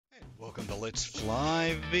Welcome to Let's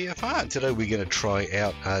Fly VFR. Today we're going to try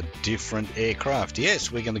out a different aircraft.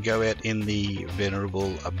 Yes, we're going to go out in the venerable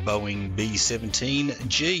Boeing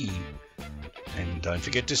B17G. And don't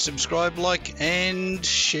forget to subscribe, like, and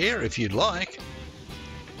share if you'd like.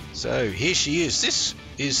 So here she is. This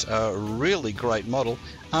is a really great model.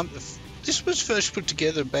 This was first put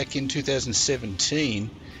together back in 2017,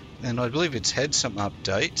 and I believe it's had some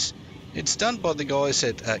updates. It's done by the guys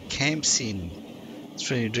at Camsin.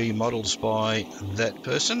 3D models by that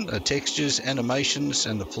person, textures, animations,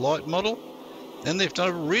 and the flight model, and they've done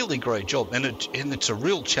a really great job. And it's a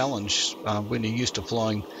real challenge when you're used to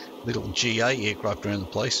flying little GA aircraft around the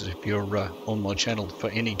place. If you're on my channel for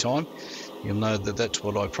any time, you'll know that that's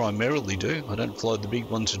what I primarily do. I don't fly the big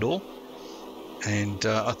ones at all. And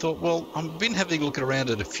I thought, well, I've been having a look around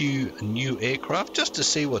at a few new aircraft just to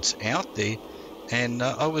see what's out there. And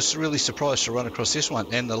I was really surprised to run across this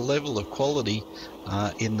one and the level of quality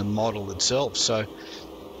in the model itself. So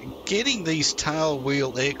getting these tail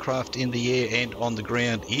wheel aircraft in the air and on the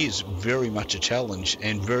ground is very much a challenge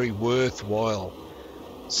and very worthwhile.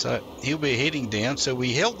 So he'll be heading down. So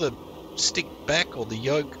we held the stick back, or the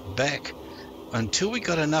yoke back, until we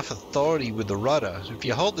got enough authority with the rudder. So if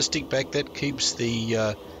you hold the stick back, that keeps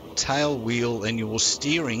the tail wheel and your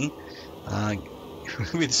steering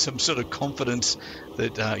with some sort of confidence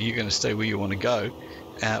that you're going to stay where you want to go.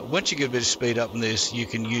 Once you get a bit of speed up in this, you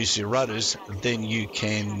can use your rudders. Then you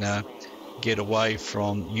can get away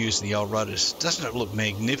from using the old rudders. Doesn't it look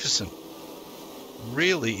magnificent?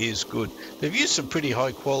 Really is good. They've used some pretty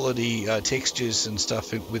high quality textures and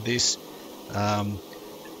stuff with this, and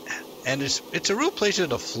it's a real pleasure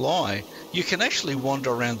to fly. You can actually wander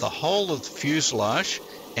around the whole of the fuselage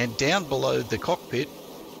and down below the cockpit,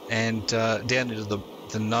 and down into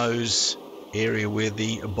the nose area where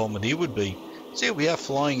the bombardier would be. So here we are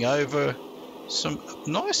flying over some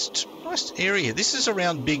nice area. This is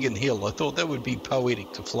around Biggin Hill. I thought that would be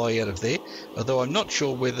poetic to fly out of there, although I'm not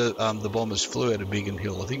sure whether the bombers flew out of Biggin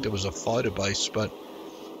Hill. I think there was a fighter base, but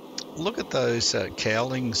look at those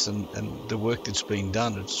cowlings and the work that's been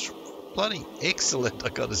done. It's bloody excellent, I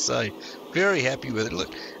got to say. Very happy with it.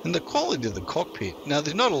 Look, and the quality of the cockpit. Now,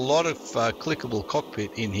 there's not a lot of clickable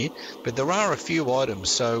cockpit in here, but there are a few items.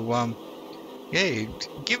 So, yeah,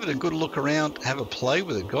 give it a good look around. Have a play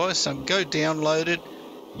with it, guys. Go download it.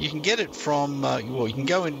 You can get it from, well, you can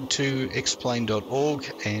go into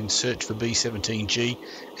xplane.org and search for B17G,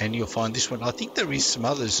 and you'll find this one. I think there is some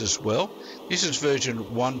others as well. This is version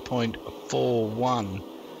 1.41.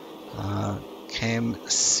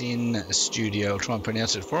 Camsin Studio, I'll try and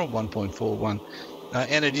pronounce it for them, 1.41,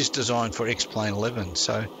 and it is designed for X-Plane 11.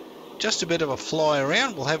 So just a bit of a fly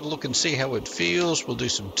around. We'll have a look and see how it feels. We'll do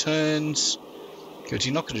some turns, because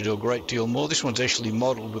you're not going to do a great deal more. This one's actually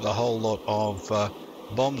modelled with a whole lot of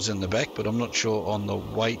bombs in the back, but I'm not sure on the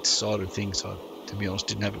weight side of things. I, to be honest,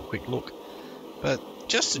 didn't have a quick look. But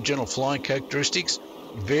just the general flying characteristics,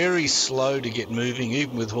 very slow to get moving,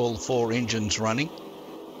 even with all 4 engines running.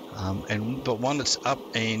 But when it's up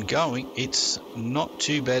and going, it's not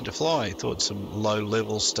too bad to fly. I thought some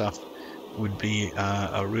low-level stuff would be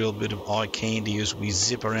a real bit of eye candy as we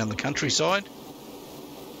zip around the countryside.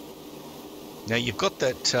 Now you've got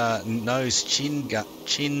that nose chin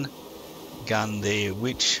gun there,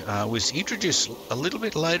 which was introduced a little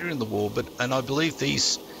bit later in the war, and I believe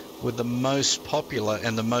these were the most popular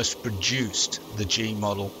and the most produced, the G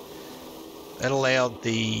model. That allowed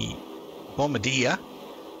the bombardier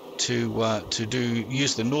to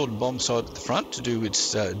use the northern bomb side at the front to do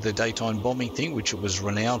its the daytime bombing thing, which it was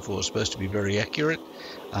renowned for. It was supposed to be very accurate,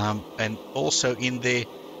 and also in there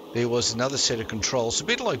was another set of controls, a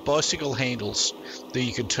bit like bicycle handles, that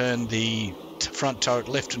you could turn the front turret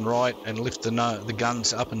left and right and lift the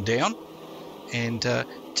guns up and down. And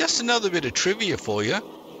just another bit of trivia for you: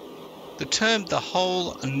 the term "the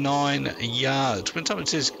whole 9 yards." When someone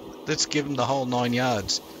says let's give them the whole 9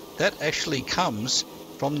 yards, that actually comes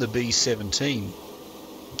from the B-17.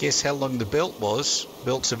 Guess how long the belt was?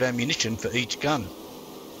 Belts of ammunition for each gun.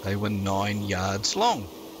 They were 9 yards long.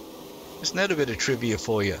 Isn't that a bit of trivia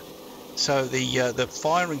for you? So the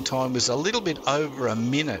firing time was a little bit over a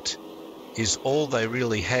minute, is all they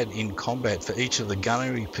really had in combat for each of the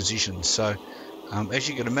gunnery positions. So as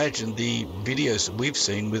you can imagine, the videos that we've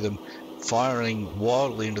seen with them firing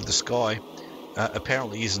wildly into the sky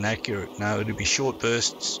apparently isn't accurate. No, it'd be short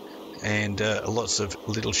bursts, and lots of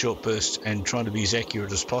little short bursts, and trying to be as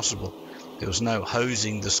accurate as possible. There was no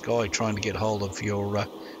hosing the sky trying to get hold of your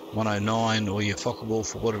 109 or your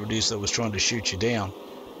Focke-Wulf or whatever it is that was trying to shoot you down.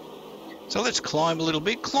 So let's climb a little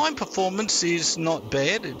bit. Climb performance is not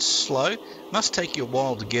bad. It's slow. Must take you a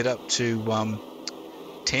while to get up to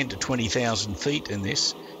 10 to 20,000 feet in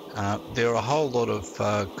this. There are a whole lot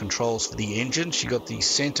of controls for the engines. You've got the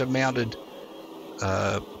center mounted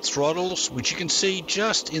throttles, which you can see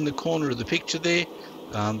just in the corner of the picture there.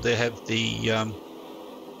 They have the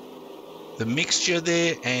mixture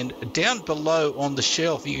there, and down below on the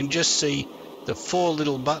shelf you can just see the 4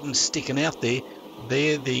 little buttons sticking out there.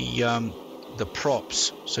 They're the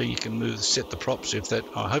props, so you can set the props if that.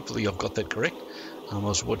 Hopefully I've got that correct. I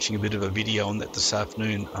was watching a bit of a video on that this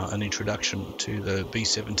afternoon, an introduction to the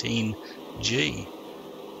B17G.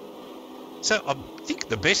 So I think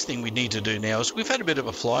the best thing we need to do now is, we've had a bit of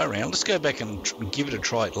a fly around, let's go back and give it a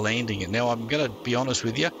try at landing it. Now I'm going to be honest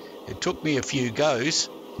with you, it took me a few goes,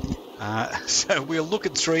 so we'll look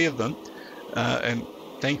at 3 of them, and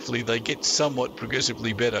thankfully they get somewhat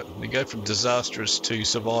progressively better. They go from disastrous to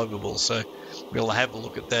survivable, so we'll have a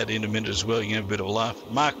look at that in a minute as well. You can have a bit of a laugh.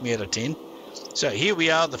 Mark me out of 10. So here we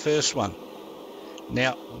are, the first one.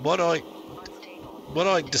 Now what I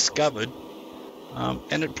discovered,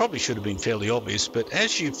 and it probably should have been fairly obvious, but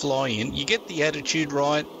as you fly in, you get the attitude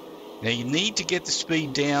right. Now you need to get the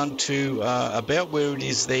speed down to about where it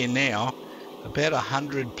is there now, about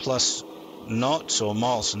 100 plus knots or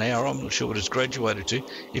miles an hour. I'm not sure what it's graduated to.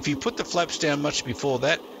 If you put the flaps down much before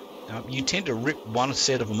that, you tend to rip one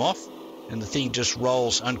set of them off, and the thing just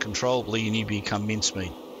rolls uncontrollably and you become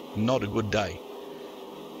mincemeat. Not a good day.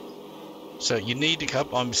 So you need to come.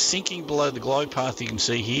 I'm sinking below the glide path, you can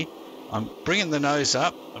see here. I'm bringing the nose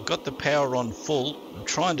up. I've got the power on full. I'm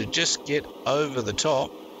trying to just get over the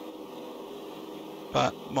top,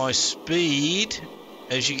 but my speed,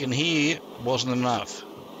 as you can hear, wasn't enough.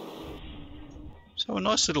 So a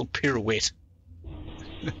nice little pirouette.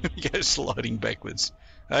 Go sliding backwards.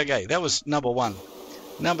 Okay, that was number 1.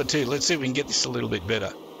 Number 2, let's see if we can get this a little bit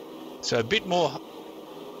better. So a bit more,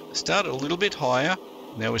 start a little bit higher.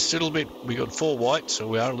 Now we're still a bit, we got 4 white, so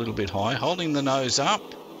we are a little bit high. Holding the nose up,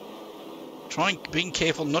 being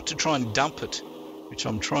careful not to try and dump it, which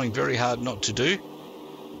I'm trying very hard not to do.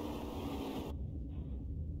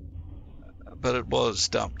 But it was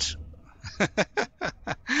dumped.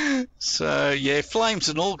 So yeah, flames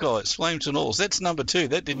and all, guys, flames and alls. That's number 2.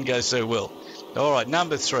 That didn't go so well. All right,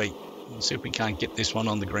 number 3. Let's see if we can't get this one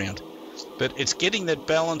on the ground. But it's getting that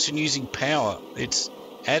balance and using power. It's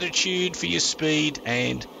attitude for your speed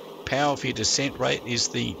and power for your descent rate is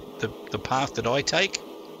the path that I take.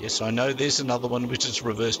 Yes, I know there's another one which is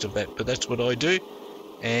reversed of that, but that's what I do.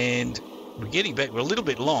 And we're getting back. We're a little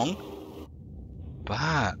bit long,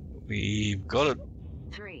 but we've got it.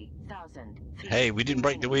 3,000. Hey, we didn't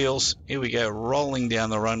break the wheels. Here we go, rolling down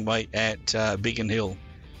the runway at Biggin Hill.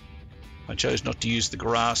 I chose not to use the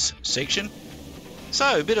grass section.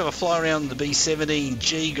 So, a bit of a fly around the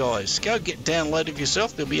B17G, guys. Go download it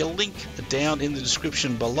yourself. There'll be a link down in the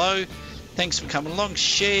description below. Thanks for coming along.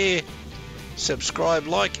 Share, subscribe,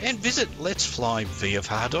 like, and visit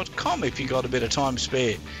letsflyvfr.com if you've got a bit of time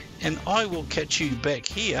spare. And I will catch you back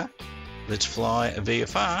here, Let's Fly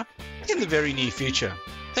VFR, in the very near future.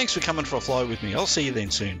 Thanks for coming for a fly with me. I'll see you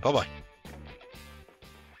then soon. Bye-bye.